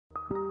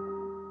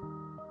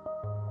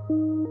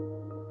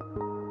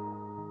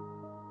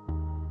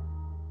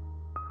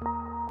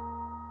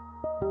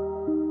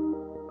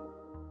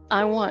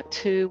I want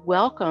to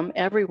welcome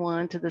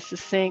everyone to the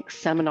Succinct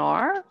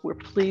seminar. We're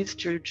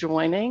pleased you're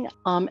joining.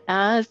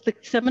 As the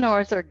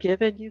seminars are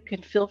given, you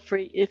can feel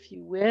free, if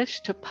you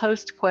wish, to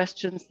post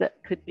questions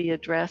that could be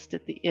addressed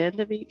at the end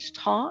of each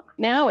talk.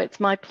 Now it's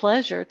my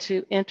pleasure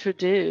to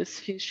introduce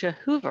Fushcia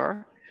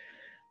Hoover.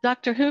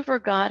 Dr. Hoover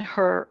got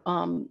her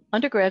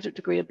undergraduate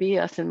degree, a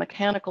BS in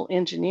mechanical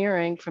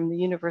engineering from the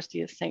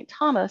University of St.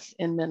 Thomas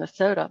in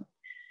Minnesota.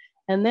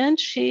 And then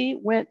she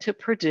went to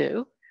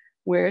Purdue,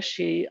 where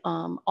she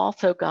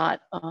also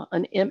got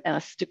an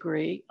MS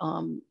degree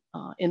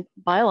in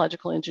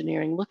biological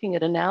engineering, looking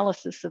at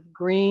analysis of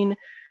green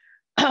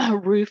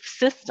roof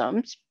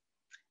systems.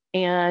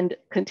 And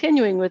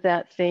continuing with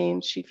that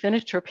theme, she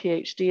finished her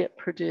PhD at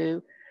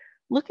Purdue,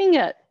 looking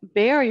at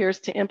barriers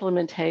to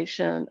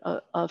implementation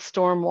of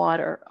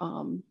stormwater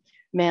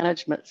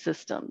management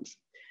systems.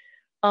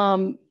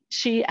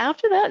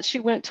 After that,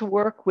 she went to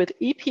work with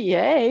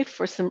EPA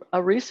for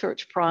a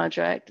research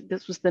project.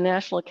 This was the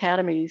National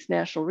Academy's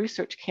National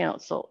Research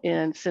Council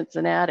in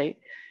Cincinnati,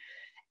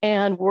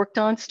 and worked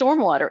on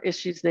stormwater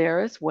issues there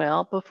as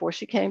well before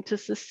she came to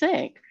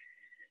Succinct.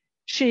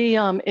 She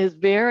is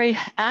very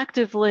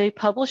actively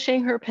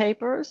publishing her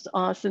papers.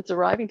 Since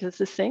arriving to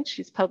Succinct,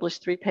 she's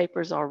published 3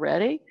 papers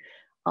already.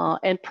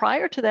 And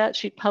prior to that,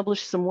 she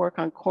published some work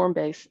on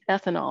corn-based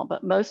ethanol,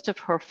 but most of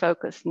her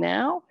focus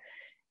now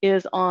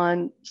is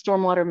on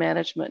stormwater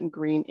management and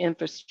green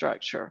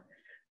infrastructure.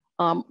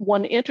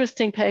 One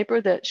interesting paper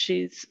that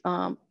she's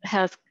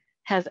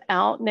has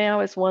out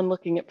now is one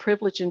looking at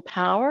privilege and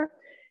power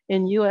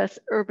in US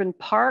urban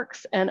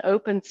parks and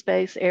open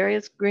space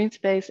areas, green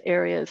space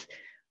areas,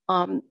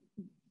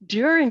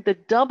 during the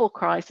double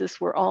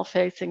crisis we're all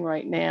facing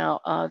right now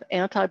of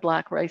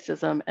anti-Black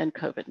racism and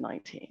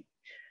COVID-19.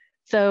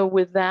 So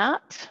with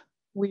that,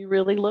 we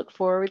really look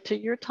forward to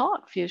your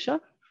talk, Fushcia.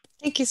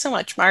 Thank you so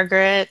much,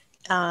 Margaret.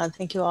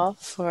 Thank you all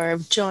for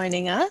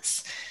joining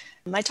us.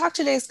 My talk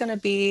today is going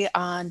to be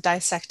on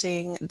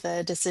dissecting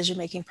the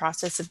decision-making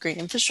process of green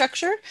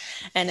infrastructure,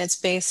 and it's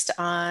based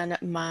on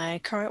my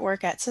current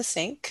work at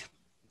Succinct.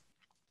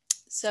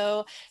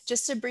 So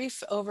just a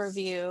brief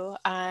overview,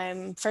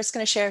 I'm first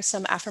going to share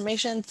some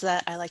affirmations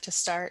that I like to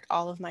start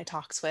all of my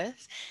talks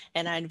with,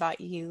 and I invite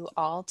you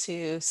all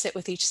to sit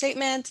with each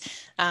statement,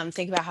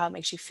 think about how it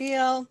makes you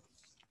feel.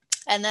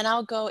 And then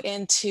I'll go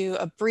into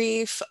a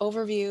brief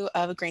overview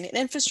of green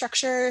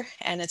infrastructure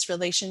and its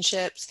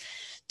relationships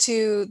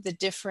to the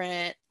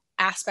different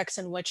aspects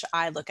in which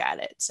I look at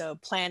it. So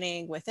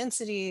planning within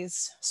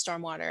cities,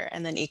 stormwater,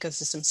 and then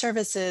ecosystem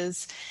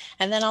services.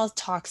 And then I'll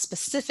talk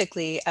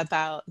specifically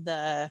about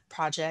the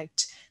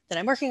project that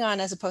I'm working on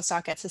as a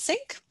postdoc at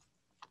Succinct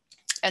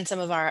and some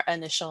of our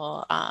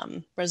initial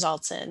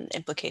results and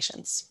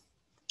implications.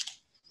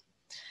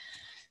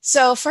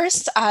 So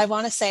first, I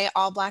want to say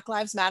all Black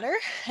lives matter,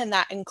 and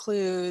that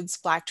includes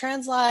Black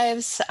trans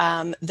lives,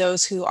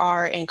 those who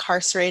are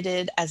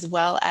incarcerated, as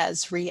well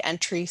as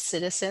re-entry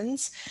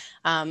citizens.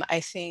 I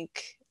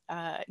think,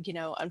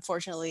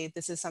 unfortunately,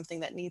 this is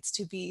something that needs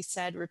to be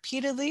said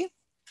repeatedly,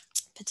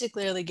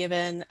 particularly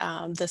given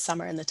the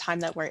summer and the time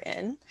that we're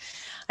in.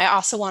 I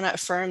also want to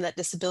affirm that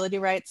disability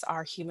rights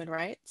are human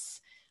rights.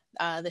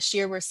 This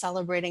year, we're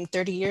celebrating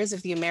 30 years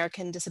of the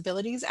American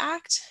Disabilities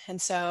Act. And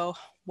so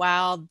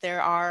while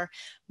there are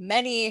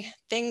many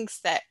things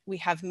that we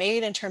have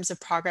made in terms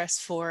of progress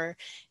for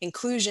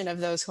inclusion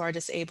of those who are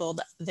disabled,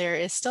 there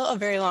is still a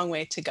very long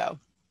way to go.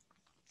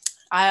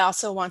 I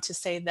also want to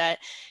say that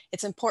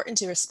it's important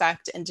to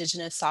respect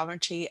Indigenous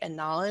sovereignty and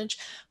knowledge,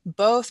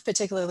 both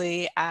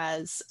particularly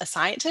as a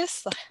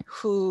scientist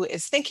who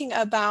is thinking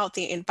about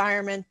the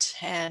environment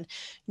and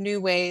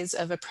new ways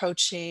of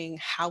approaching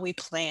how we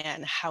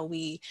plan, how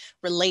we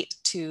relate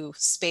to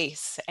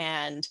space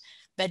and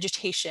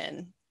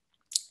vegetation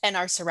and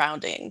our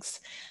surroundings.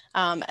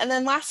 And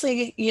then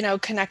lastly,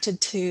 connected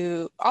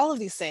to all of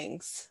these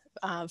things,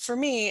 for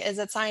me, is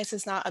that science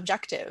is not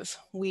objective.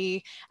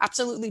 We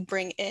absolutely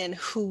bring in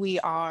who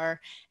we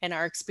are and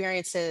our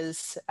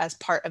experiences as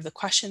part of the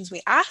questions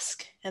we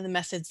ask and the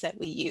methods that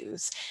we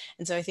use.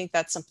 And so I think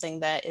that's something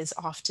that is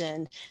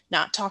often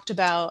not talked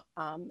about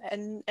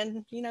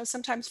and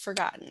sometimes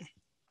forgotten.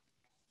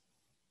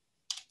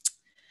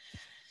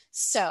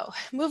 So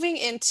moving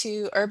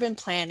into urban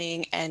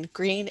planning and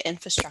green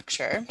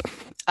infrastructure,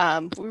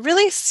 we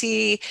really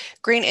see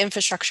green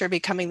infrastructure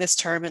becoming this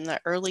term in the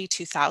early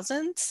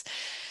 2000s.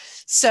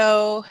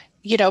 So,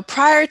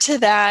 prior to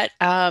that,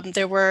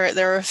 there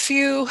were a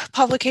few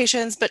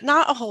publications, but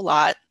not a whole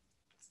lot.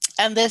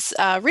 And this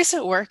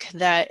recent work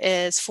that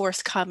is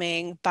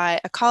forthcoming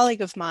by a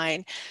colleague of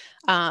mine,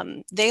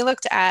 they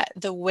looked at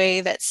the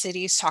way that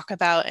cities talk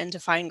about and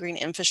define green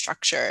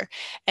infrastructure.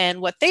 And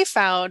what they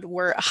found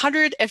were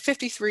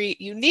 153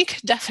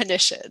 unique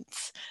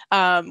definitions.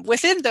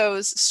 Within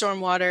those,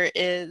 stormwater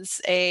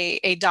is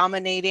a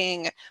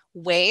dominating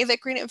way that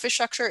green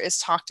infrastructure is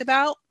talked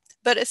about.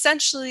 But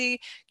essentially,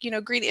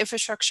 green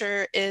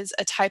infrastructure is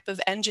a type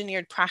of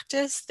engineered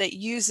practice that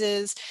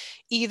uses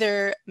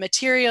either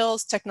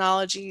materials,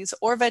 technologies,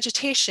 or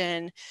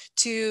vegetation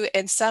to,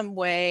 in some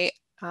way,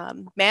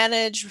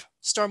 manage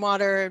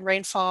stormwater and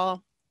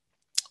rainfall,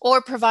 or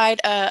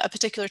provide a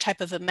particular type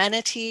of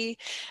amenity.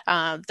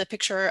 The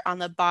picture on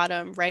the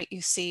bottom right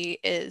you see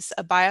is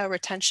a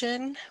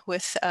bioretention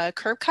with a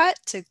curb cut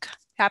to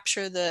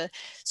capture the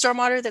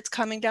stormwater that's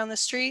coming down the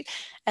street.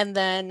 And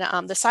then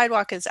the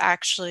sidewalk is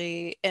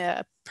actually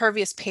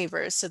pervious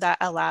pavers, so that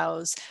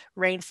allows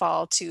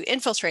rainfall to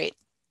infiltrate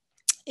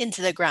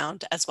into the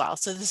ground as well.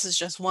 So this is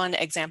just one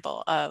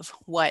example of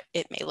what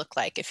it may look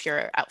like if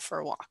you're out for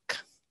a walk.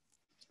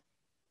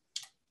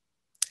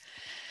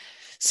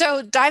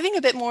 So diving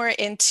a bit more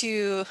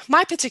into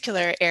my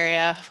particular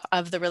area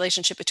of the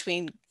relationship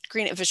between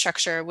green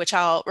infrastructure, which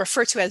I'll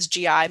refer to as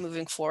GI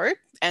moving forward,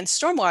 and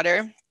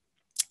stormwater,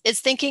 is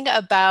thinking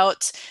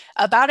about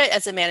it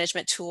as a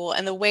management tool,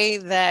 and the way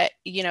that,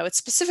 you know, it's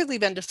specifically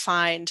been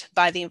defined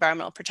by the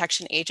Environmental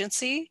Protection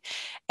Agency.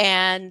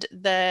 And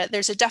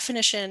there's a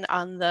definition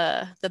on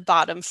the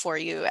bottom for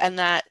you. And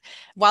that,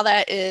 while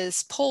that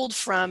is pulled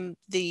from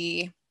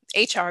the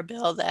HR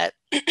bill that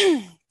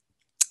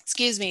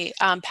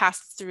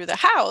passed through the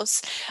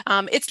House,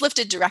 it's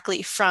lifted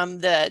directly from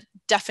the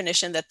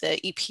definition that the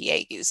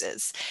EPA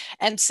uses.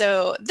 And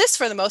so this,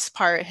 for the most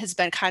part, has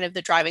been kind of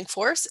the driving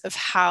force of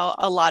how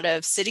a lot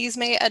of cities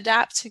may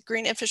adapt to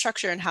green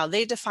infrastructure and how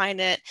they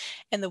define it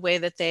and the way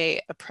that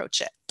they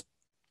approach it.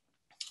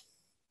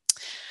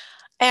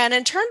 And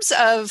in terms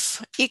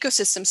of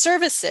ecosystem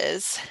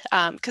services,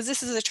 because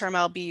this is a term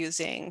I'll be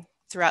using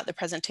throughout the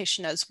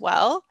presentation as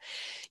well,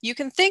 you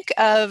can think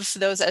of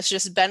those as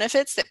just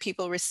benefits that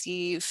people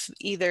receive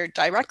either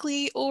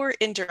directly or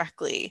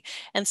indirectly.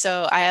 And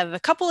so I have a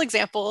couple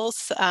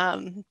examples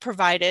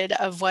provided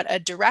of what a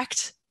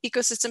direct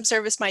ecosystem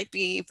service might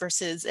be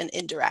versus an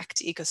indirect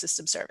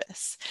ecosystem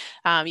service.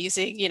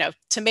 Using, you know,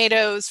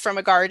 tomatoes from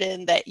a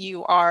garden that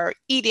you are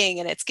eating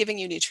and it's giving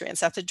you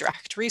nutrients, that's a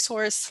direct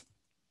resource,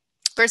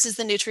 versus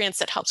the nutrients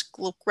that helped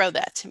grow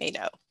that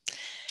tomato.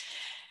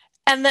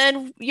 And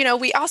then, you know,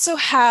 we also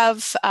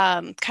have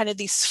kind of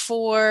these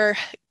 4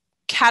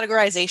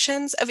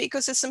 categorizations of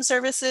ecosystem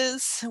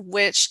services,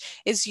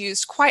 which is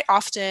used quite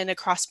often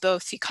across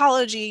both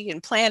ecology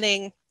and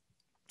planning,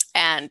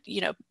 and, you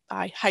know,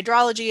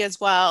 hydrology as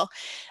well,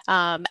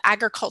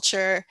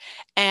 agriculture.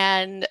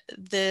 And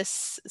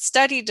this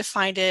study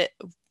defined it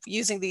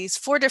using these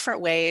 4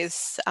 different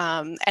ways.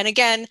 And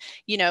again,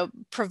 you know,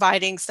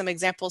 providing some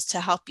examples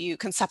to help you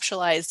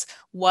conceptualize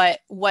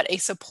what a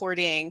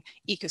supporting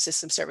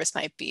ecosystem service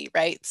might be,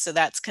 right? So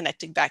that's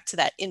connecting back to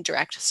that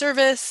indirect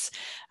service,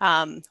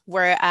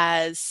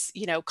 whereas,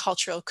 you know,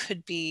 cultural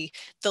could be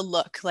the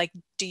look, like,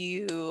 do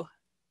you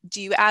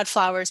add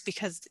flowers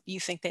because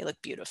you think they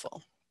look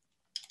beautiful?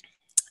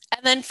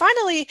 And then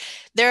finally,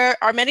 there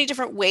are many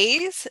different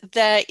ways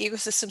that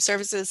ecosystem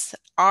services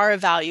are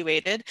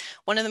evaluated.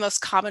 One of the most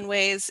common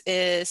ways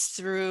is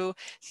through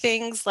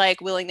things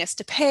like willingness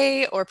to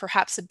pay, or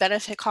perhaps a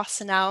benefit cost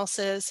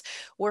analysis,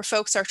 where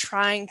folks are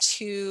trying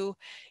to,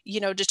 you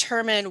know,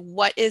 determine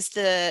what is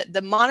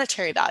the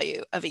monetary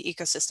value of an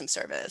ecosystem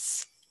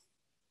service.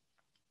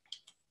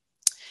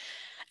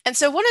 And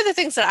so one of the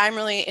things that I'm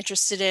really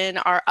interested in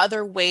are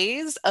other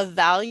ways of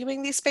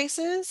valuing these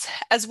spaces,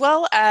 as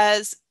well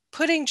as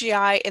putting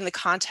GI in the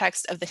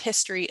context of the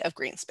history of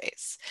green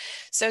space.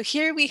 So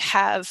here we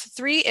have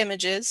 3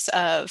 images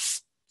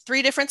of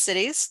 3 different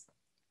cities.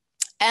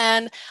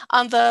 And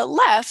on the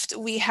left,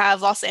 we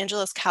have Los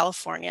Angeles,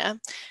 California.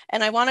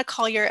 And I want to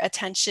call your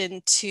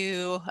attention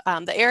to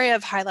the area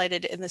I've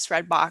highlighted in this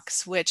red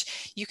box,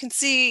 which you can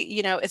see,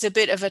 you know, is a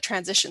bit of a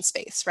transition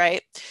space,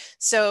 right?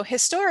 So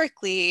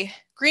historically,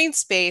 green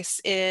space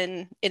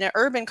in an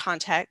urban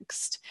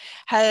context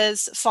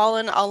has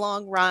fallen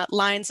along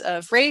lines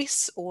of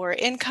race or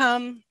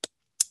income.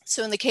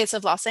 So in the case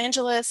of Los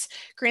Angeles,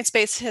 green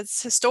space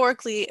has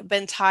historically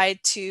been tied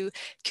to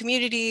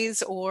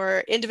communities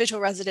or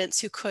individual residents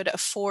who could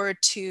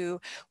afford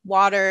to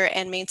water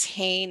and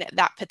maintain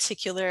that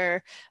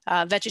particular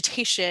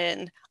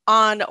vegetation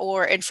on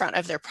or in front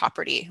of their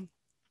property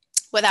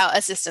without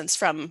assistance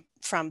from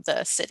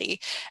the city.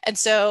 And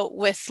so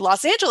with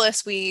Los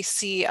Angeles, we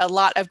see a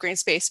lot of green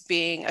space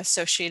being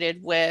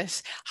associated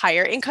with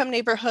higher income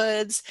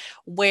neighborhoods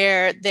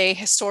where they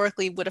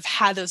historically would have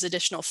had those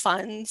additional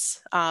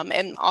funds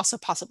and also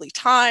possibly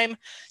time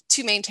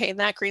to maintain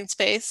that green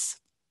space.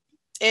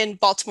 In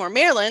Baltimore,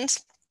 Maryland,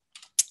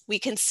 we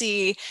can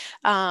see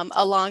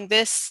along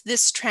this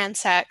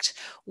transect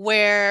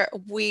where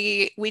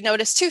we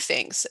notice 2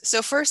 things.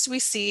 So first, we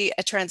see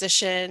a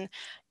transition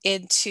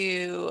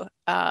into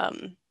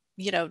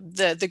you know,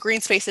 the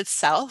green space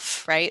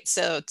itself, right?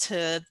 So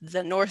to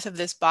the north of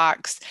this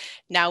box,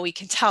 now we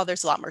can tell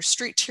there's a lot more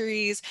street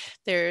trees,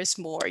 there's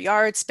more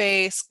yard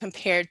space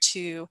compared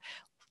to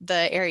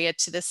the area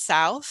to the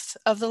south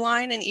of the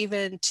line, and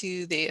even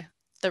to the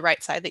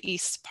right side, the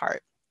east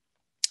part.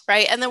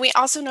 Right. And then we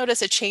also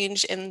notice a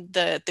change in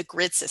the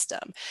grid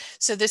system.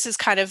 So this is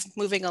kind of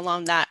moving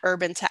along that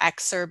urban to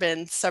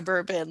exurban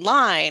suburban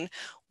line,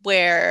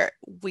 where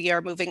we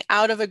are moving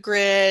out of a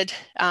grid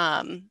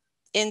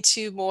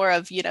into more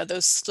of,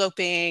 those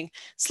sloping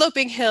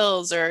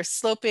hills or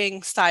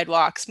sloping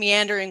sidewalks,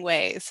 meandering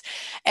ways.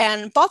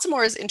 And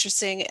Baltimore is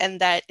interesting in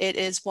that it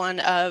is one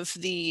of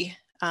the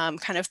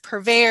kind of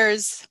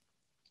purveyors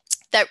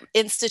that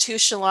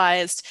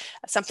institutionalized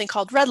something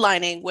called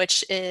redlining,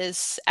 which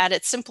is at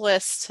its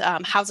simplest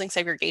housing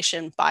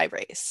segregation by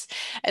race.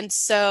 And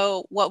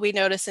so what we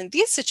notice in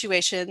these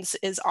situations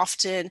is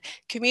often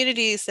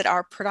communities that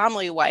are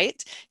predominantly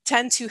white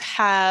tend to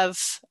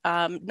have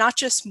not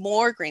just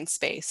more green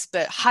space,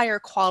 but higher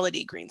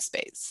quality green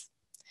space.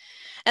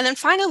 And then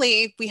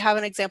finally, we have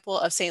an example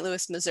of St.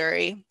 Louis,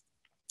 Missouri.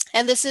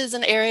 And this is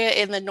an area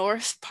in the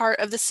north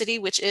part of the city,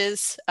 which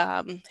is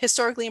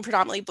historically and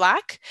predominantly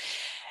Black.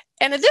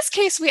 And in this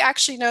case, we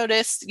actually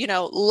noticed,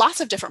 lots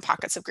of different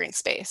pockets of green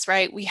space,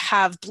 right? We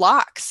have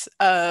blocks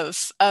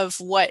of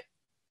what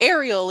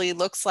aerially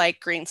looks like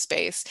green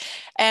space.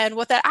 And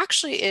what that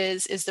actually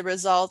is the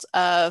result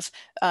of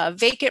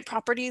vacant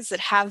properties that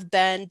have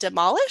been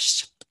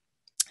demolished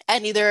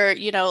and either,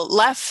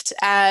 left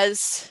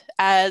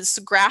as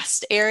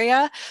grassed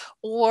area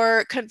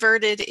or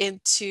converted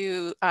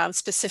into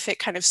specific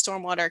kind of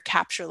stormwater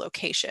capture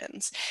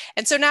locations.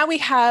 And so now we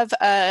have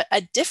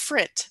a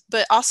different,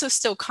 but also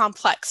still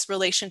complex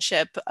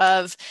relationship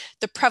of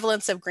the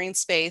prevalence of green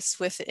space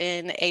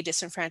within a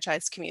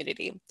disenfranchised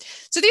community.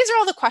 So these are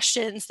all the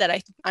questions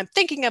that I'm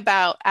thinking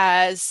about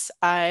as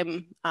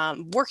I'm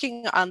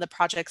working on the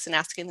projects and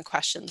asking the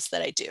questions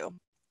that I do.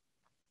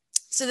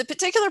 So the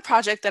particular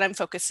project that I'm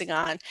focusing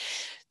on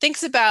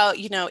thinks about,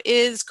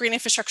 is green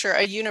infrastructure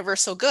a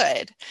universal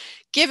good?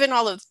 Given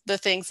all of the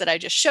things that I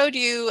just showed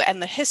you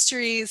and the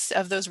histories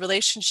of those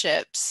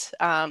relationships,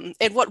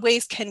 in what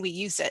ways can we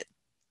use it?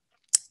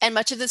 And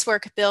much of this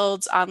work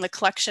builds on the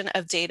collection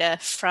of data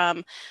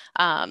from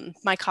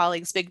my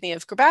colleague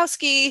Zbigniew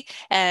Grabowski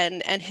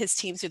and his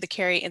team through the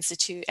Carey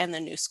Institute and the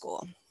New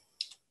School.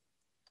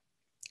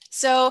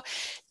 So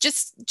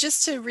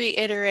just to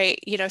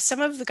reiterate,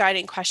 some of the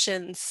guiding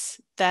questions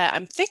that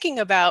I'm thinking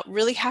about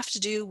really have to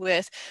do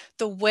with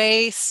the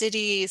way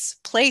cities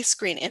place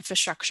green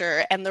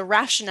infrastructure and the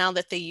rationale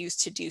that they use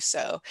to do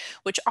so,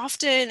 which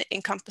often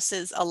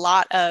encompasses a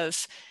lot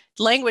of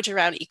language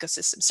around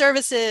ecosystem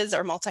services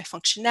or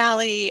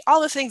multifunctionality,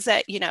 all the things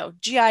that,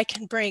 GI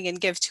can bring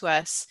and give to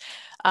us.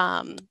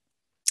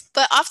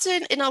 But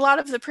often in a lot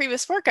of the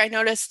previous work, I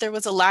noticed there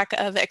was a lack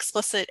of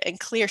explicit and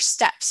clear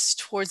steps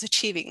towards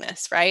achieving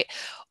this, right?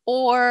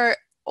 Or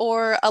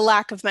a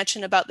lack of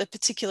mention about the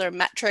particular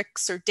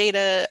metrics or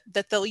data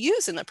that they'll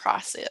use in the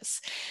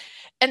process.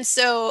 And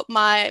so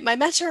my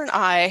mentor and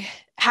I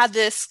had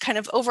this kind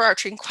of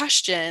overarching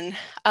question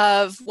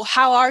of, well,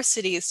 how are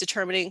cities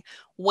determining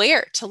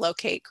where to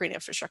locate green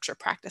infrastructure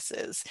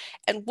practices?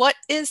 And what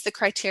is the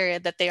criteria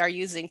that they are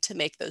using to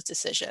make those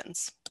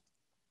decisions?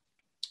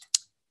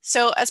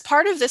 So as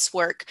part of this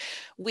work,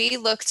 we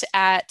looked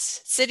at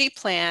city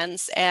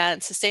plans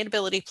and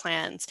sustainability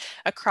plans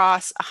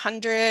across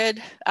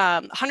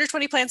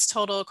 120 plans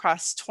total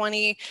across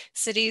 20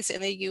 cities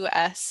in the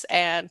US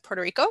and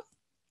Puerto Rico.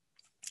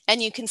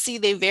 And you can see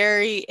they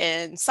vary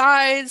in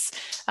size,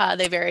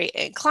 they vary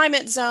in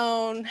climate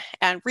zone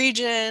and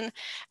region.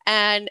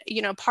 And,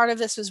 part of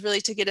this was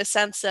really to get a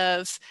sense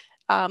of,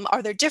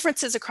 are there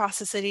differences across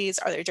the cities?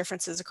 Are there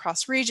differences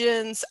across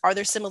regions? Are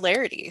there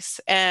similarities?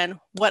 And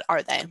what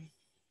are they?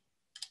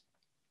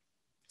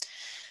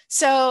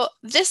 So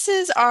this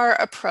is our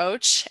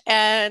approach.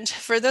 And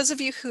for those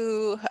of you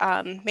who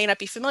may not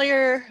be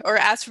familiar or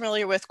as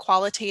familiar with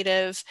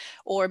qualitative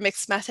or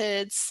mixed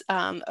methods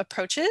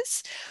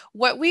approaches,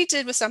 what we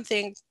did was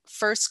something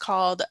first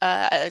called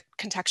a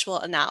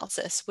contextual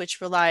analysis,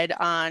 which relied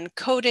on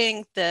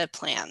coding the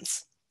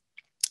plans.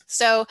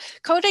 So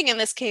coding in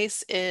this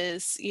case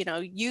is,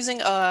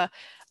 using a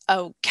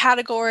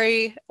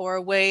category or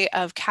a way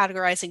of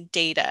categorizing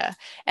data,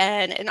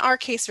 and in our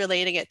case,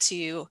 relating it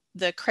to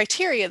the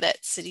criteria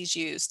that cities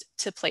used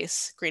to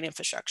place green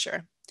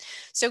infrastructure.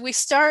 So we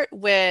start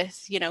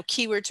with,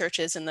 keyword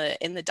searches in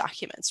the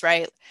documents,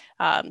 right?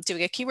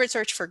 Doing a keyword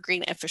search for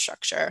green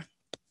infrastructure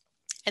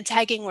and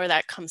tagging where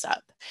that comes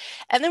up.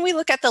 And then we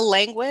look at the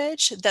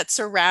language that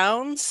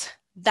surrounds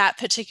that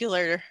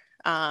particular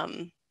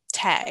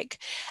tag.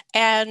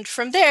 And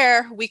from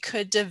there, we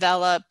could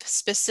develop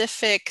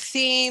specific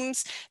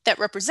themes that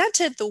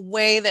represented the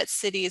way that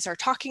cities are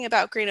talking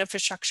about green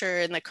infrastructure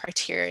and the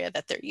criteria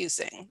that they're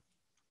using.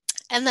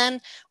 And then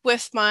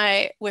with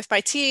my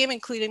team,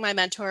 including my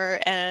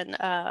mentor and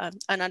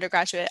an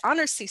undergraduate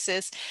honors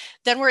thesis,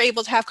 then we're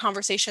able to have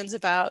conversations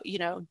about,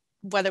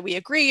 whether we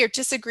agree or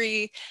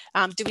disagree.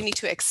 Do we need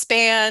to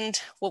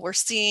expand what we're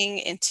seeing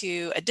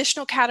into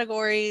additional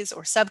categories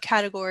or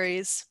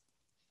subcategories?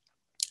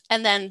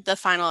 And then the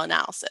final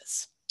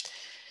analysis.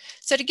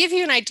 So to give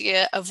you an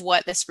idea of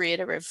what this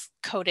reiterative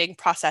coding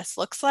process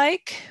looks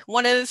like,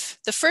 one of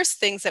the first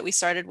things that we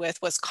started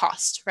with was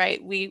cost,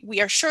 right? We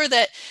are sure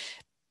that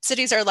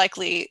cities are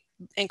likely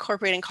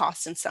incorporating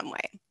costs in some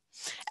way.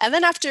 And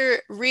then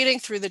after reading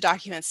through the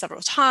document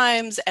several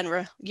times and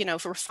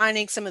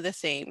refining some of the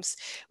themes,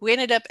 we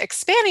ended up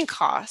expanding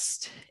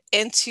cost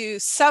into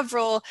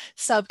several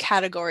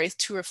subcategories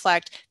to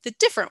reflect the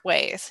different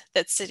ways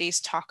that cities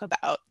talk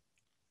about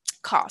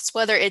costs,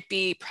 whether it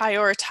be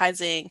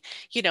prioritizing,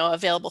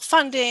 available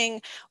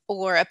funding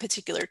or a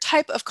particular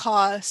type of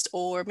cost,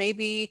 or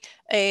maybe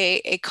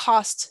a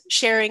cost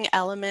sharing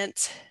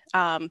element.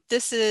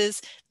 This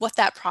is what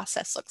that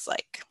process looks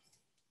like.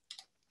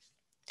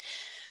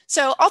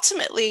 So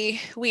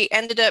ultimately, we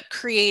ended up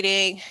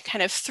creating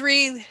kind of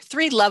three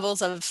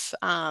levels of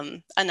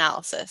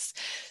analysis.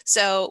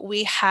 So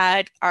we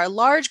had our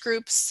large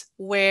groups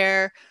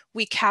where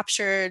we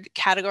captured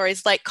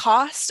categories like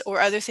cost or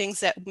other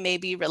things that may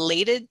be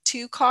related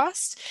to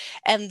cost,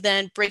 and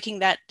then breaking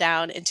that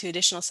down into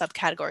additional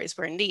subcategories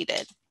where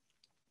needed.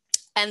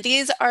 And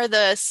these are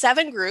the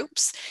 7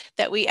 groups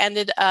that we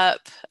ended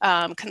up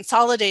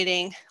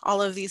consolidating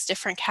all of these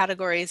different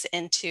categories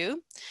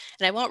into.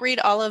 And I won't read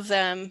all of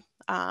them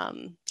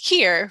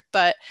here,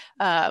 but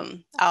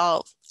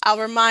I'll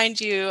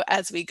remind you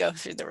as we go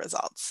through the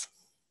results.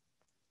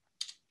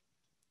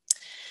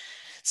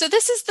 So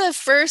this is the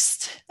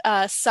first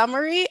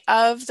summary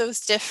of those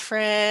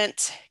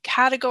different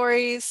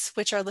categories,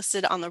 which are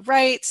listed on the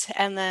right.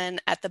 And then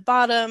at the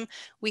bottom,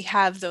 we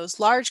have those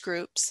large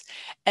groups.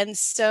 And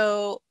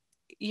so,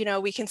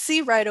 we can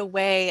see right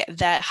away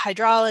that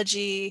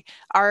hydrology,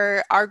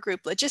 our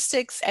group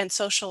logistics, and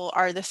social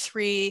are the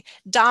 3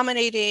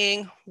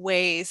 dominating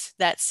ways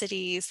that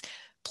cities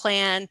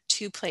plan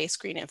to place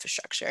green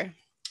infrastructure.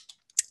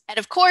 And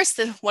of course,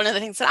 one of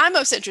the things that I'm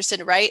most interested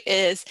in, right,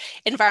 is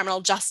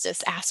environmental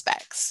justice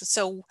aspects.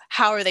 So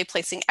how are they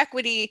placing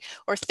equity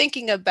or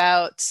thinking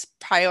about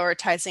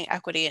prioritizing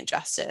equity and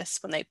justice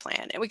when they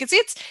plan? And we can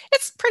see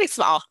it's pretty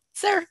small.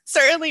 They're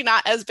certainly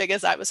not as big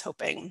as I was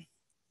hoping.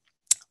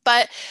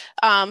 But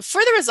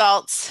for the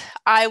results,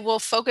 I will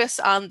focus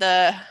on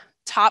the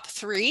top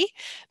 3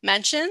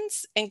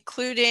 mentions,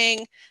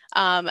 including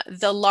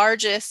the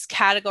largest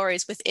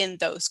categories within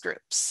those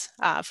groups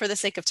for the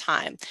sake of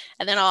time.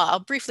 And then I'll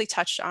briefly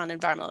touch on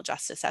environmental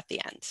justice at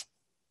the end.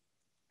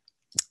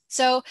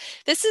 So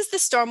this is the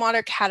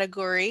stormwater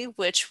category,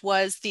 which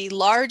was the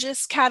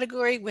largest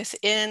category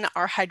within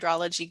our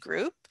hydrology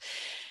group.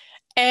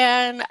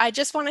 And I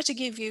just wanted to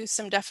give you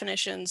some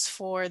definitions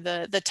for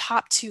the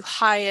top 2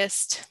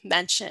 highest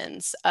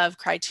mentions of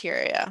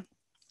criteria,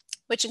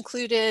 which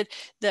included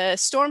the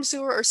storm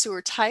sewer or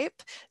sewer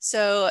type.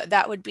 So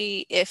that would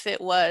be if it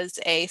was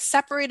a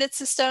separated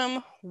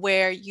system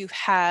where you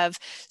have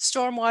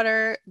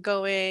stormwater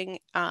going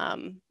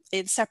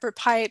in separate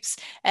pipes,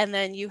 and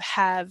then you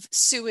have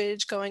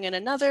sewage going in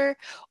another,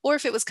 or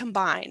if it was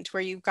combined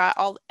where you've got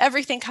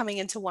everything coming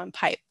into one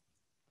pipe.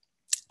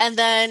 And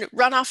then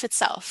runoff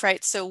itself,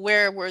 right? So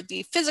where were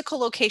the physical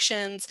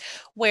locations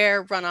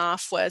where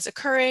runoff was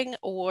occurring,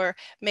 or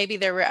maybe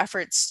there were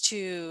efforts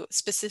to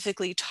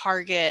specifically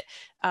target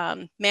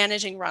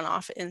managing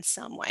runoff in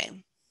some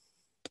way.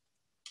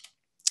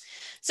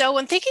 So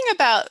when thinking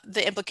about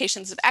the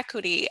implications of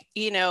equity,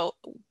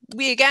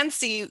 we again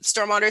see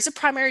stormwater as a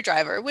primary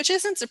driver, which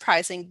isn't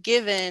surprising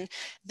given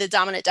the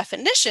dominant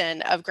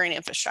definition of green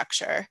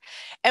infrastructure.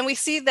 And we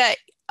see that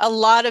a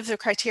lot of the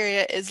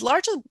criteria is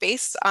largely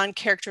based on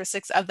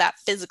characteristics of that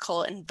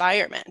physical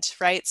environment,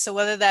 right? So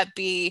whether that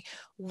be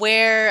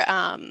where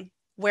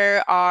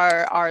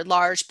are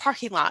large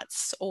parking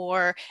lots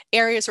or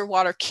areas where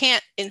water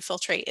can't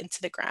infiltrate into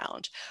the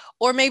ground,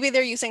 or maybe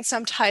they're using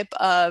some type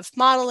of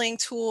modeling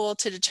tool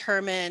to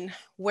determine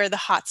where the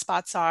hot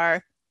spots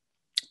are,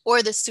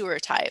 or the sewer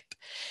type.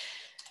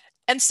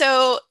 And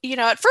so,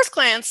 at first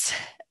glance,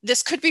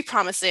 this could be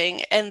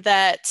promising in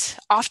that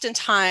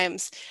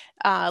oftentimes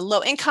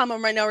low-income or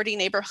minority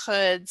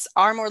neighborhoods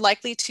are more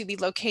likely to be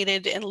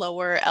located in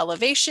lower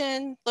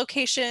elevation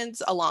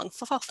locations along,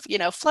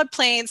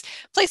 floodplains,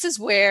 places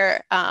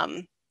where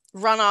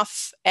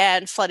runoff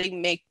and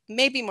flooding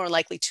may be more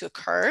likely to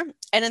occur.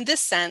 And in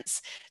this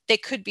sense, they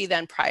could be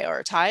then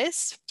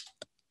prioritized.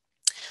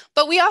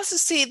 But we also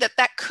see that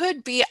that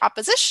could be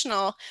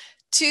oppositional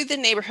to the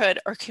neighborhood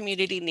or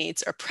community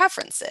needs or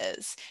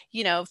preferences.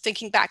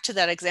 Thinking back to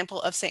that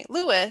example of St.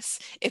 Louis,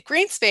 if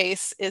green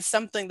space is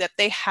something that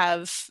they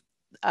have,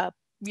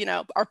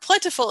 are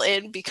plentiful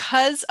in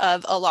because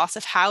of a loss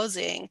of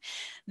housing,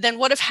 then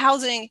what if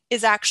housing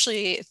is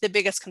actually the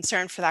biggest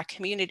concern for that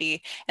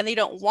community and they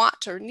don't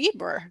want or need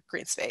more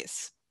green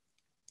space?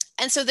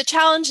 And so the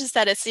challenge is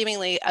that a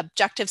seemingly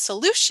objective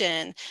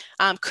solution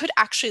could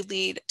actually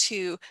lead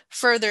to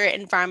further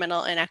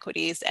environmental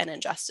inequities and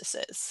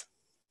injustices.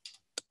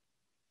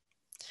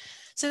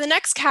 So the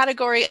next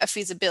category of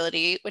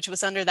feasibility, which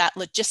was under that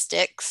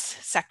logistics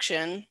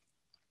section,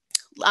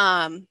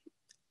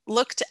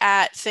 looked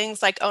at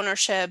things like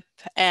ownership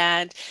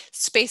and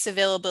space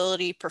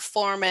availability,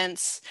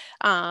 performance.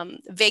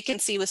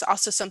 Vacancy was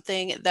also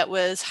something that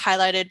was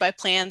highlighted by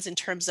plans in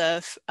terms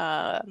of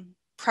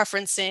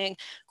preferencing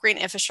green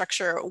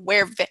infrastructure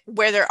where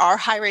there are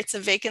high rates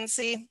of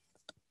vacancy.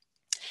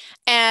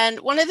 And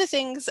one of the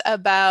things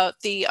about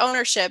the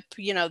ownership,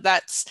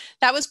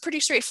 that was pretty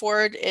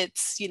straightforward.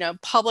 It's,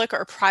 public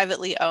or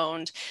privately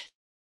owned.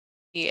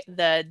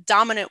 The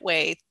dominant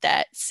way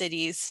that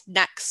cities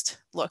next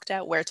looked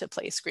at where to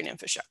place green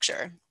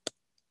infrastructure.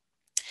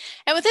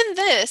 And within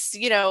this,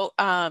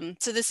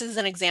 so this is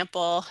an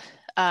example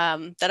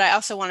that I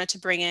also wanted to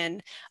bring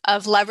in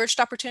of leveraged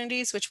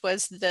opportunities, which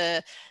was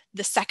the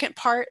second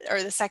part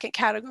or the second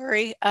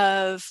category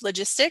of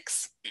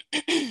logistics.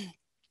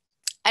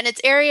 And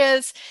it's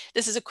areas,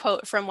 this is a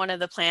quote from one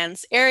of the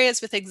plans,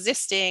 areas with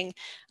existing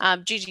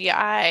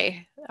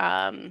GGI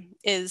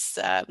is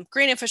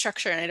green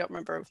infrastructure, and I don't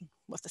remember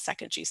what the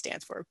second G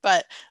stands for,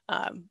 but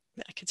I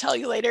can tell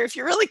you later if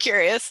you're really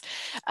curious,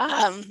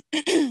 and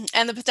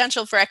the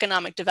potential for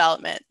economic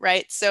development,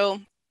 right? So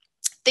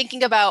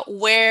thinking about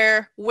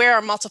where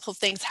are multiple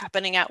things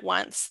happening at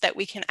once that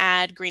we can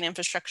add green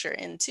infrastructure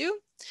into.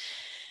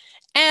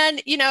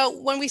 And,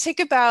 when we think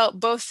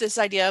about both this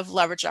idea of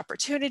leverage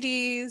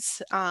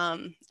opportunities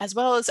as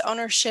well as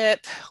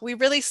ownership, we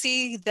really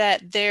see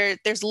that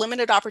there's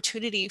limited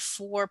opportunity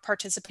for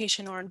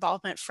participation or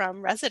involvement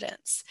from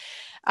residents,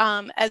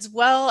 as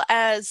well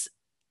as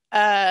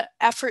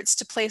efforts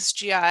to place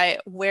GI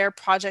where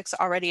projects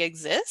already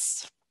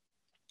exist.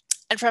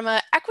 And from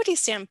an equity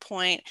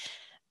standpoint,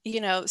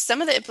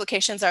 some of the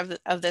implications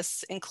of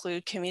this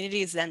include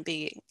communities then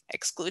being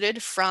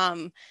excluded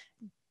from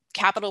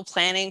capital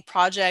planning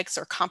projects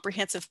or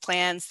comprehensive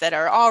plans that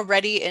are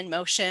already in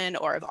motion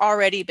or have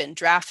already been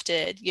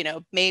drafted,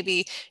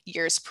 maybe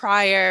years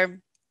prior.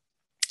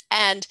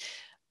 And,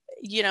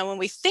 when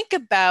we think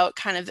about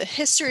kind of the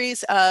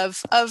histories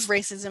of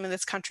racism in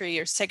this country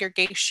or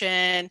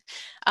segregation,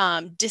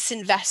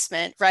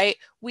 disinvestment, right?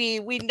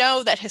 We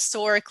know that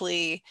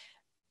historically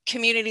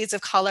communities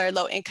of color,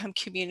 low-income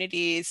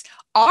communities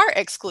are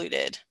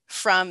excluded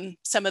from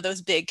some of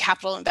those big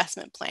capital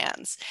investment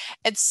plans.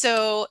 And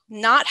so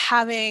not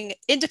having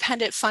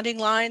independent funding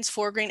lines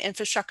for green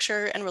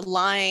infrastructure and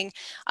relying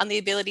on the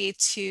ability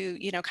to,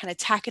 kind of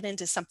tack it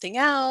into something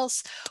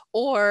else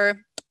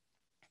or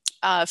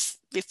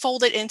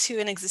fold it into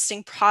an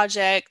existing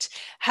project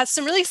has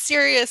some really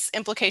serious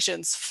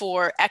implications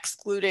for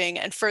excluding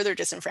and further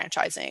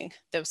disenfranchising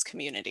those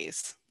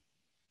communities.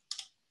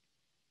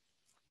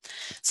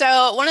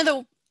 So one of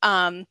the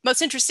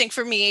most interesting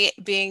for me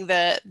being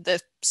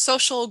the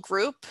social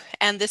group,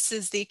 and this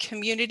is the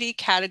community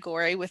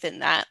category within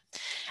that.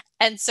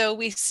 And so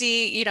we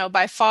see,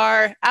 by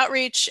far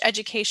outreach,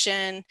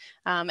 education,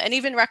 and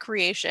even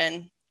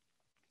recreation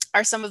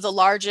are some of the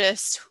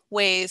largest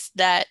ways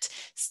that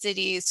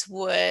cities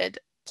would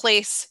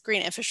place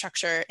green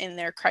infrastructure in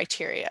their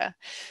criteria.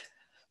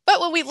 But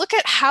when we look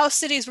at how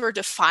cities were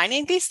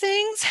defining these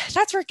things,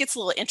 that's where it gets a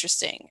little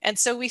interesting. And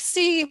so we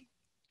see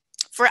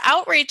for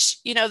outreach,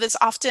 this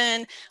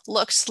often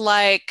looks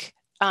like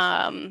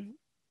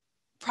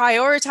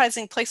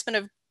prioritizing placement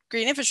of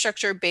green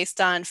infrastructure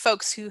based on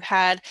folks who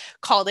had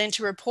called in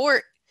to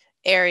report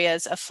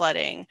areas of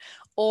flooding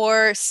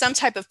or some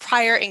type of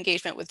prior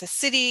engagement with the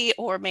city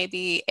or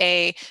maybe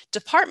a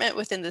department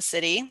within the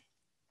city.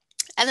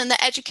 And then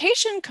the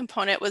education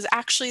component was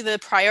actually the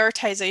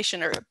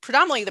prioritization or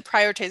predominantly the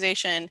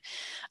prioritization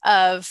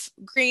of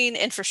green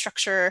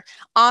infrastructure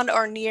on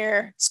or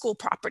near school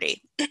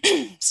property.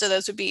 So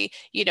those would be,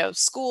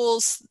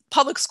 schools,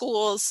 public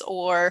schools,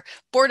 or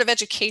Board of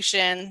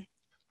Education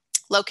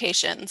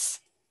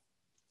locations.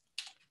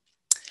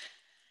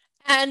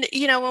 And,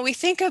 when we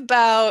think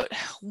about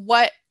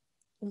what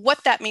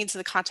that means in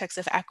the context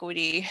of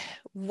equity,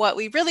 what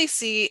we really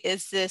see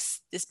is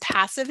this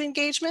passive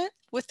engagement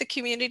with the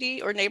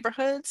community or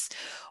neighborhoods,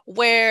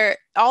 where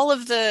all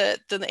of the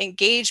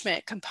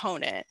engagement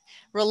component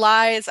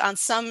relies on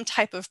some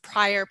type of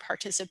prior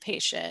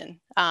participation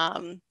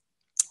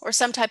or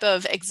some type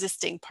of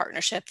existing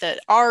partnership that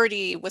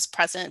already was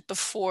present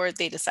before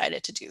they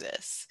decided to do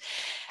this.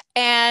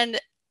 And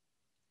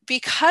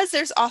because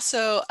there's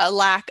also a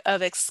lack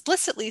of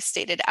explicitly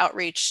stated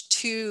outreach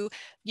to,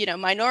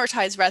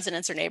 minoritized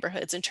residents or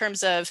neighborhoods in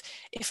terms of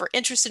if we're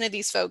interested in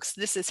these folks,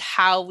 this is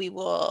how we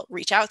will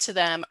reach out to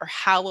them or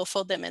how we'll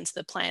fold them into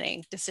the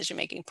planning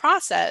decision-making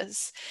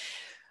process,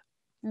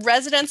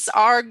 residents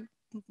are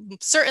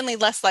certainly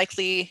less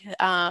likely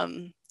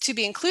to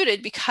be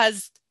included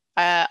because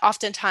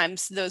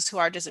oftentimes those who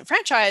are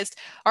disenfranchised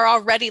are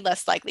already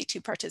less likely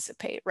to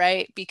participate,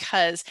 right?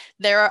 Because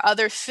there are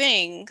other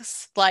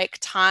things like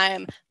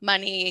time,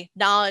 money,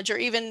 knowledge, or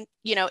even,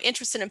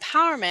 interest and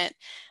empowerment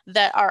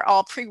that are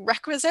all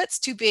prerequisites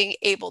to being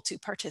able to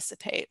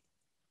participate.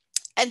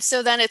 And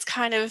so then it's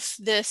kind of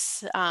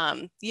this,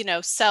 I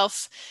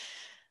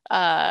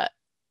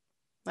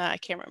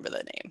can't remember the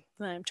name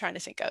that I'm trying to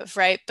think of,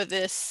 right? But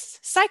this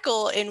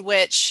cycle in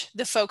which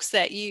the folks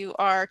that you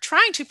are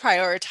trying to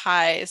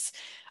prioritize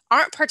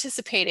aren't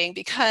participating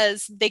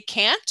because they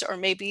can't, or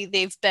maybe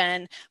they've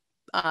been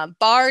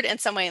barred in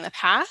some way in the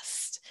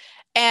past,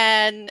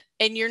 and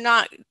you're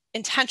not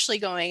intentionally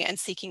going and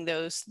seeking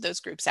those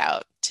groups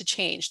out to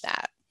change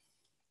that.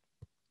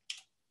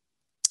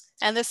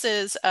 And this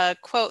is a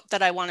quote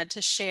that I wanted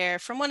to share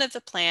from one of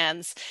the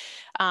plans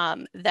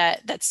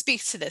that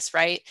speaks to this,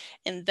 right?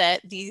 In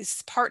that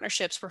these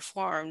partnerships were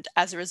formed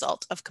as a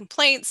result of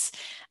complaints,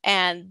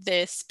 and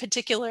this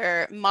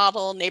particular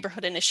model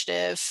neighborhood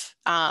initiative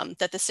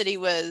that the city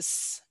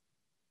was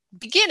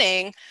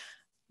beginning,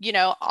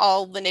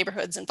 all the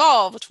neighborhoods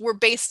involved were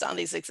based on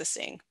these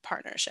existing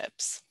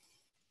partnerships.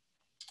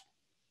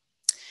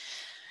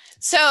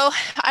 So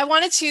I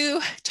wanted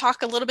to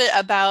talk a little bit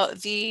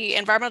about the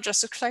environmental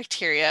justice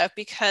criteria,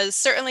 because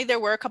certainly there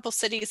were a couple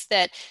cities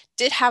that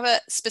did have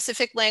a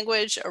specific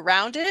language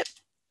around it.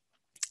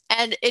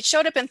 And it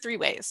showed up in three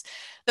ways.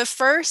 The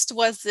first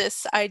was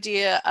this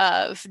idea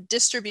of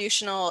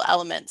distributional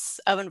elements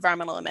of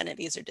environmental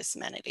amenities or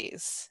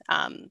disamenities.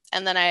 And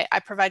then I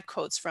provide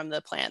quotes from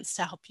the plans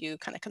to help you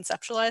kind of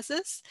conceptualize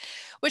this,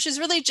 which is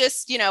really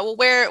just, well,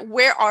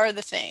 where are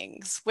the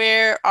things?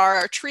 Where are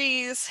our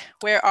trees?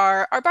 Where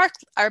are our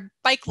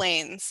bike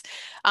lanes?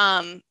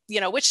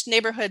 Which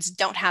neighborhoods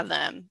don't have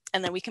them?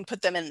 And then we can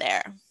put them in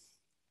there.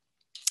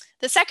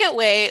 The second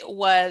way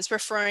was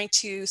referring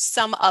to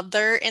some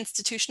other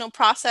institutional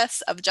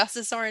process of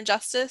justice or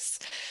injustice.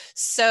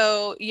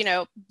 So,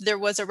 there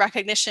was a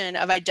recognition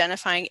of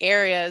identifying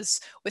areas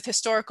with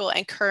historical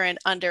and current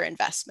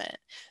underinvestment.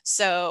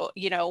 So,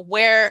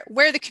 where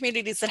the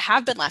communities that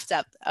have been left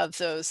out of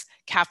those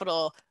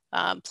capital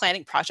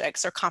planning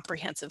projects or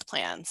comprehensive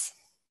plans.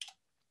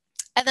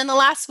 And then the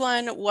last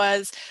one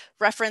was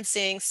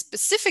referencing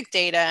specific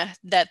data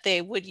that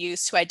they would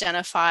use to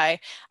identify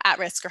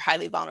at-risk or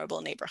highly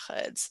vulnerable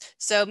neighborhoods.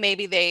 So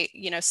maybe they,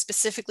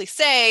 specifically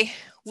say,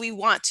 we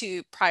want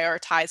to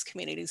prioritize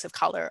communities of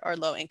color or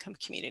low-income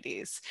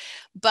communities.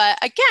 But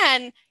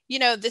again,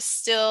 this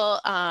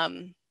still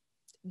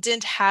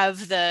didn't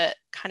have the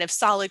kind of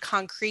solid,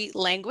 concrete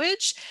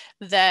language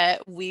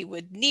that we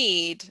would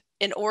need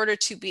in order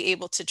to be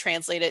able to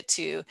translate it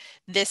to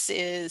this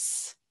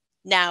is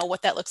now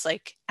what that looks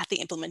like at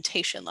the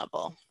implementation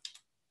level.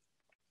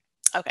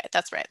 Okay,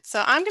 that's right.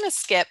 So I'm going to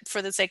skip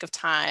for the sake of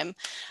time.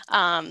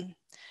 And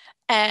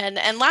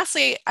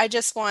lastly, I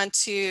just want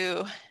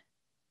to,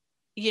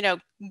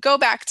 go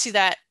back to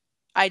that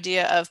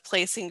idea of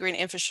placing green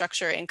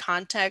infrastructure in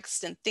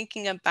context and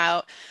thinking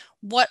about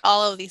what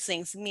all of these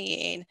things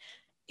mean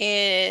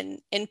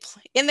in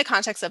the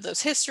context of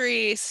those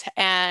histories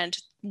and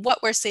what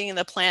we're seeing in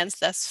the plans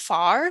thus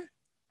far.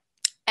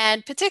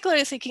 And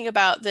particularly thinking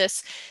about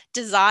this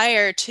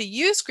desire to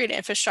use green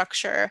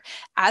infrastructure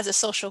as a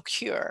social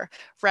cure,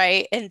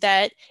 right? And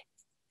that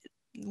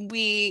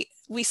we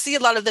see a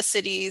lot of the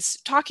cities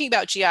talking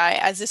about GI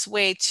as this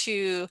way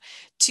to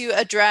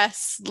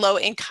address low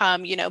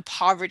income,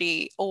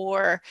 poverty,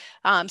 or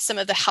some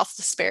of the health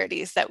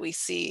disparities that we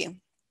see.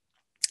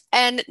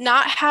 And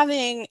not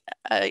having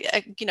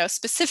a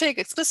specific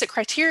explicit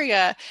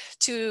criteria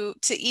to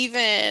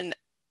even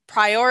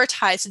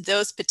prioritize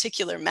those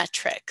particular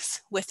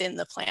metrics within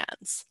the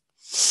plans.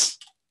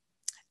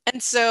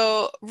 And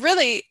so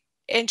really,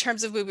 in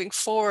terms of moving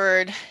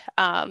forward,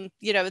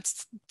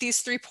 it's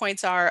these 3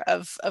 points are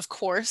of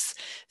course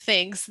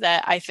things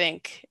that I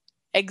think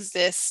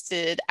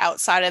existed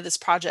outside of this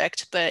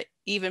project, but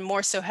even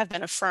more so have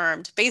been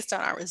affirmed based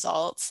on our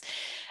results.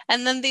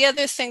 And then the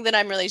other thing that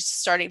I'm really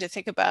starting to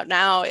think about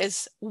now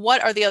is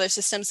what are the other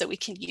systems that we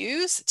can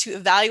use to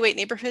evaluate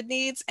neighborhood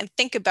needs and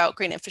think about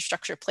green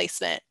infrastructure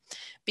placement,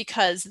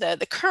 because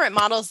the current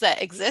models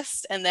that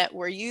exist and that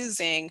we're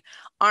using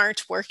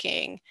aren't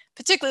working,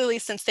 particularly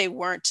since they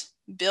weren't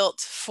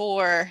built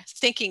for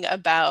thinking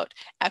about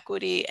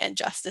equity and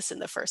justice in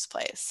the first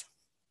place.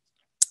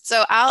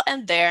 So I'll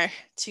end there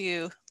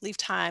to leave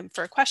time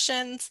for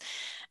questions.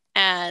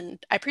 And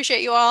I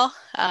appreciate you all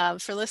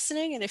for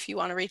listening. And if you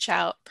want to reach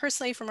out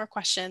personally for more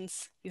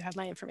questions, you have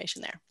my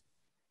information there.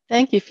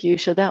 Thank you,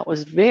 Fuchsia. That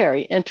was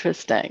very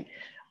interesting.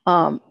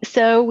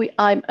 So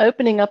I'm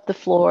opening up the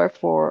floor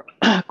for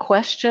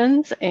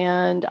questions,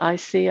 and I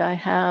see I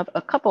have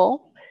a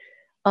couple.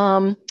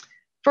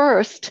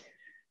 First,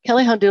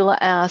 Kelly Hondula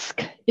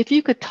asked if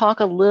you could talk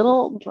a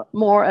little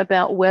more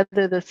about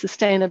whether the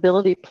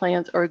sustainability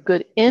plans are a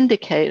good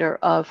indicator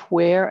of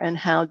where and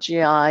how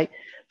GI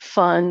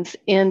funds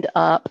end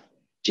up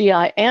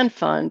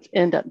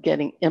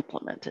getting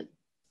implemented.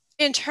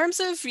 In terms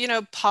of,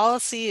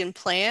 policy and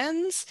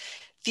plans,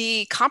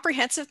 the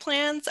comprehensive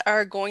plans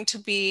are going to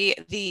be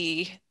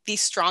the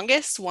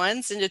strongest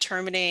ones in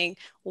determining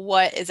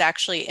what is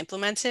actually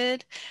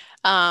implemented.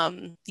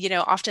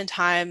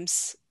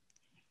 Oftentimes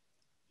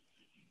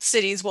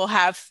cities will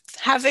have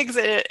things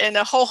in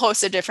a whole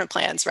host of different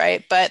plans,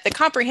 right? But the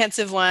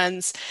comprehensive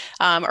ones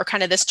or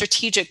kind of the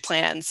strategic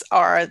plans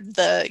are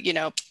the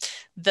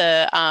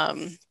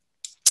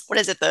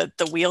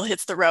wheel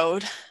hits the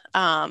road.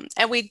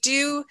 And we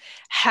do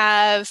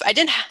have, I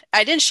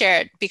didn't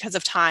share it because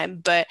of time,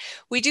 but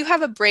we do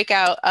have a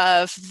breakout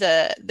of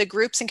the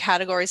groups and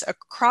categories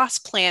across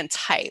plan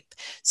type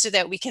so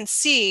that we can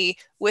see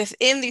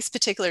within these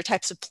particular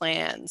types of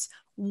plans,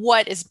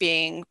 what is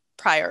being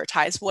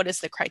prioritized, what is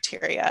the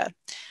criteria.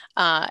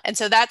 And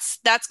so that's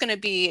going to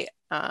be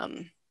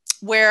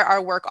where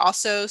our work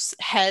also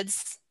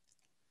heads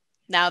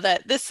now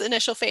that this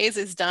initial phase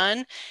is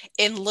done,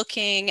 in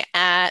looking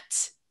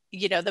at,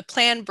 you know, the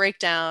plan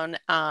breakdown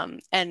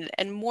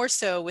and more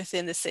so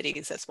within the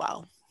cities as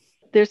well.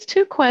 There's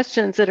two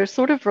questions that are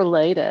sort of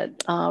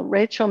related.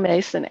 Rachel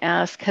Mason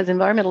asked, has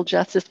environmental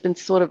justice been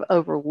sort of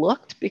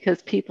overlooked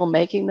because people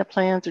making the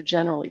plans are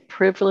generally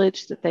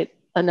privileged that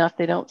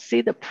they don't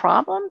see the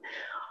problem?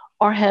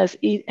 Or have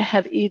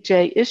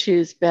EJ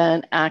issues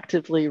been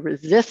actively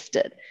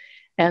resisted?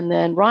 And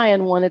then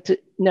Ryan wanted to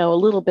know a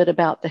little bit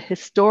about the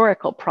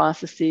historical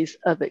processes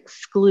of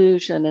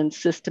exclusion and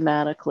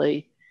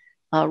systematically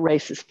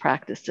racist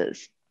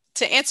practices.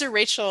 To answer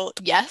Rachel,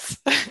 yes,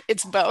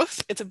 it's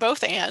both. It's a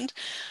both and.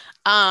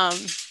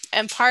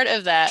 And part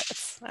of that,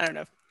 I don't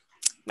know,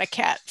 my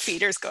cat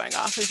feeder's going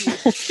off if you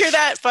hear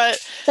that, but,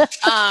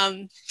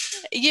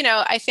 you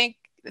know, I think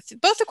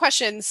both the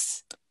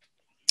questions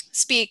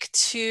speak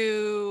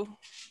to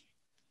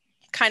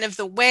kind of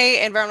the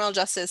way environmental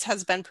justice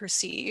has been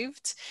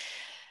perceived.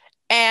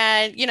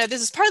 And, you know,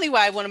 this is partly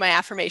why one of my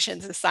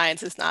affirmations is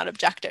science is not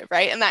objective,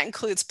 right? And that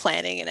includes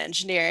planning and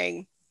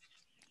engineering,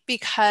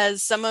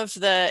 because some of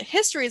the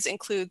histories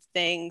include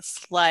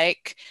things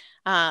like,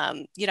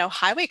 you know,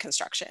 highway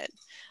construction.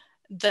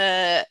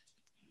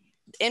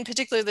 In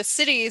particular, the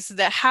cities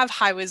that have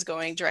highways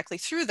going directly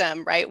through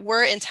them, right,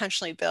 were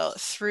intentionally built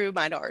through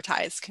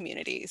minoritized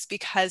communities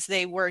because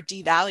they were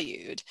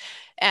devalued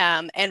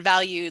and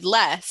valued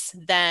less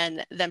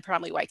than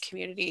predominantly white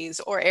communities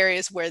or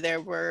areas where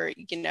there were,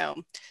 you know,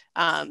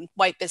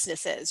 white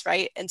businesses,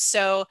 right? And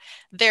so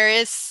there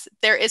is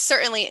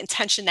certainly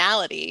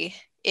intentionality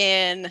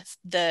in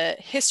the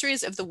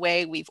histories of the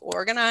way we've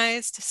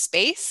organized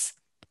space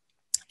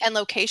and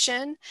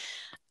location.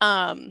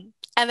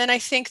 And then I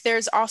think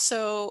there's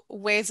also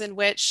ways in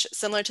which,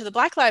 similar to the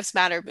Black Lives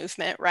Matter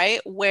movement, right,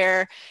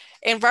 where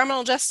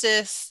environmental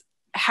justice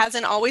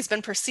hasn't always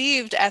been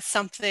perceived as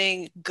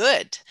something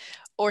good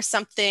or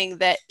something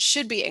that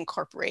should be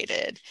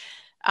incorporated.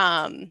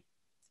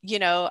 You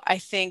know, I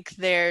think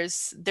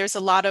there's a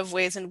lot of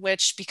ways in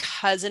which,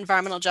 because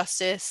environmental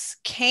justice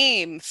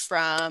came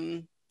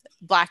from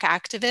Black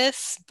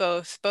activists,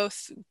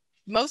 both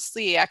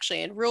mostly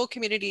actually in rural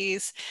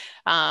communities,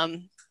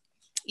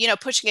 you know,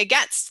 pushing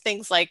against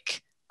things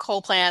like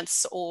coal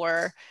plants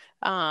or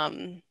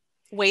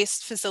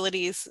waste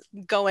facilities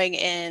going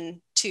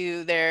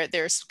into their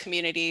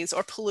communities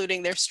or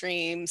polluting their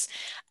streams,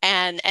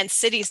 and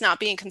cities not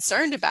being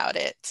concerned about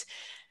it.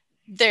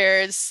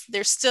 There's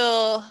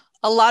still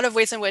a lot of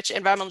ways in which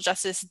environmental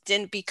justice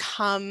didn't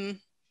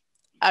become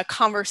a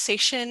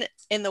conversation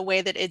in the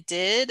way that it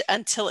did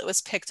until it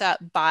was picked up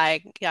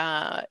by,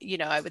 you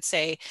know, I would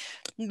say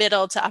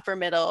middle to upper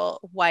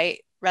middle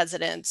white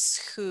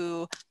residents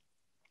who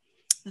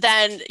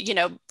then, you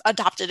know,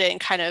 adopted it and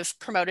kind of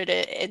promoted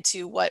it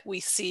into what we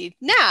see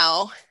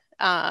now.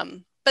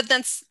 But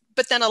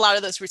then a lot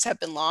of those roots have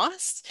been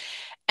lost.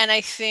 And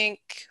I think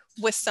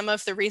with some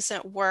of the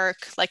recent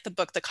work, like the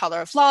book, The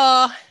Color of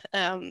Law,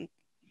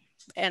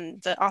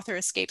 and the author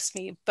escapes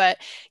me, but,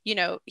 you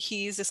know,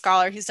 he's a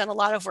scholar. He's done a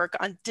lot of work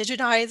on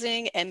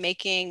digitizing and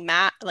making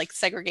like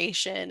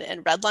segregation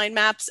and red line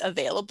maps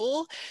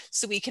available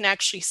so we can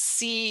actually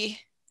see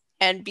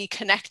and be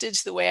connected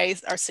to the way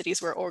our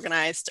cities were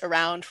organized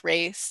around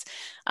race,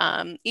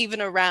 even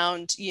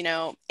around, you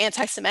know,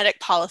 anti-Semitic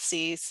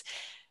policies.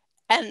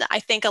 And I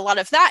think a lot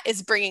of that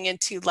is bringing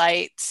into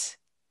light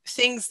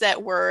things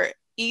that were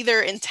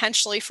either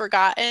intentionally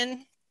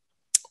forgotten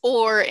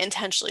or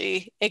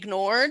intentionally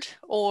ignored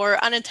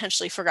or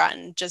unintentionally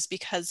forgotten just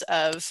because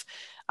of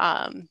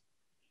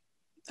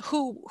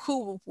who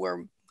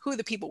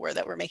the people were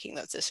that were making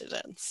those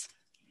decisions.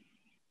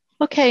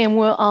 Okay, and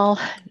I'll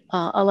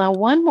allow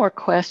one more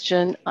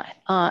question.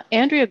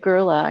 Andrea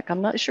Gerlach,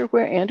 I'm not sure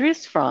where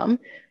Andrea's from,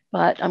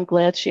 but I'm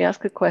glad she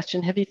asked a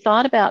question. Have you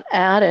thought about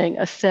adding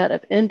a set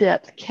of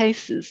in-depth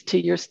cases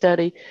to your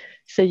study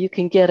so you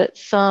can get at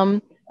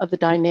some of the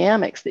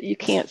dynamics that you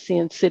can't see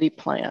in city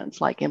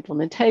plans, like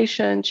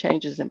implementation,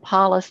 changes in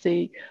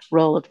policy,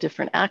 role of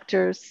different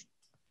actors?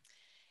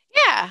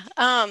 Yeah,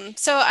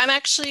 so I'm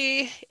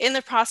actually in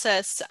the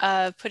process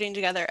of putting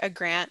together a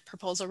grant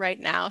proposal right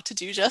now to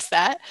do just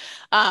that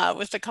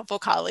with a couple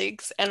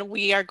colleagues. And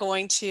we are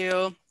going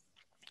to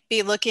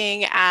be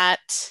looking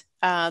at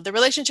the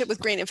relationship with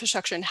green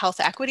infrastructure and health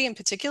equity in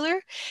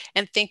particular,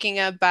 and thinking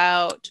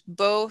about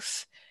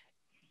both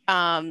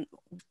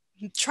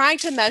trying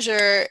to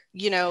measure,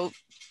 you know,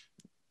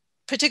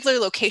 particular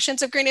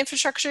locations of green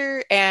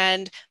infrastructure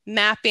and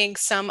mapping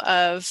some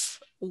of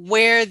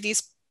where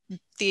these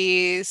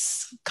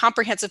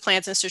comprehensive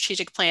plans and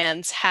strategic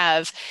plans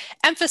have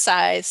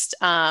emphasized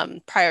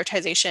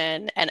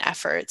prioritization and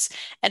efforts,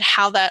 and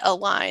how that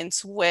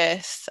aligns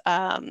with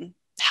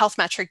health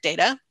metric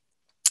data.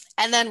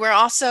 And then we're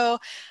also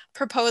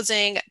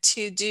proposing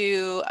to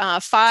do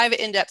 5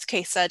 in-depth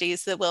case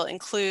studies that will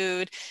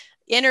include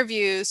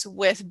interviews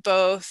with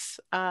both,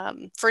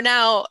 for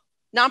now,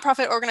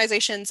 nonprofit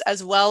organizations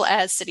as well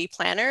as city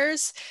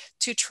planners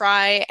to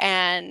try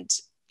and,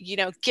 you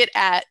know, get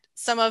at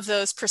some of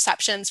those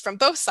perceptions from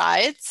both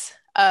sides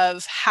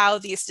of how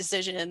these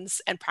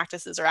decisions and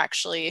practices are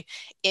actually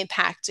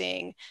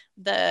impacting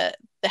the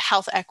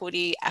health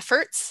equity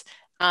efforts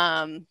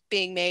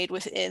being made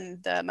within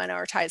the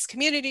minoritized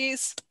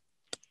communities.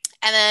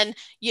 And then,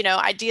 you know,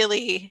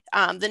 ideally,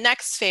 the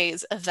next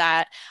phase of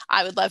that,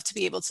 I would love to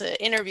be able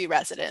to interview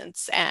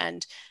residents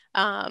and,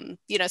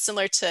 you know,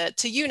 similar to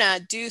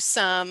Una, do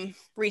some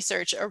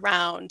research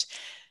around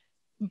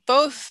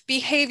both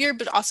behavior,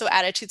 but also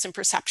attitudes and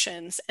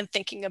perceptions, and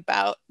thinking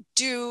about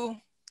do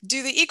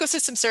the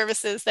ecosystem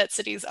services that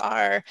cities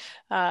are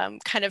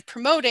kind of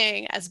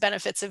promoting as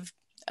benefits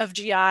of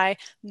GI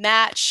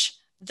match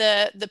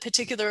the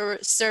particular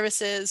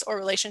services or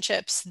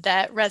relationships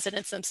that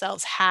residents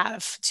themselves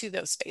have to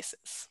those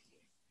spaces.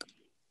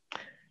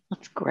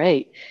 That's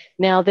great.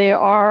 Now there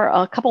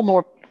are a couple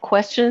more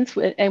questions,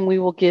 and we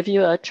will give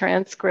you a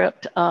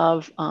transcript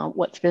of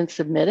what's been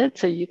submitted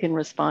so you can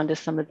respond to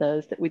some of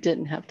those that we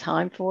didn't have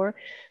time for.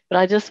 But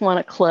I just want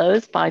to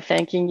close by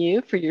thanking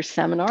you for your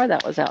seminar.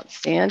 That was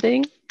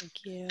outstanding.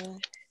 Thank you.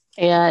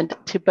 And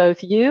to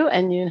both you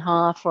and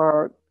Yunha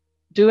for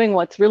doing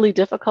what's really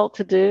difficult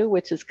to do,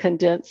 which is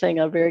condensing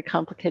a very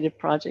complicated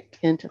project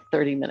into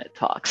 30-minute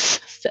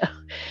talks. So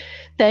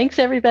thanks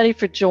everybody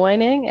for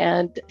joining,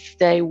 and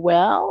stay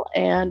well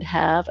and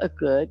have a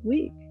good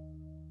week.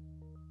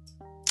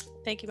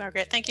 Thank you,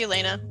 Margaret. Thank you,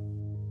 Lena.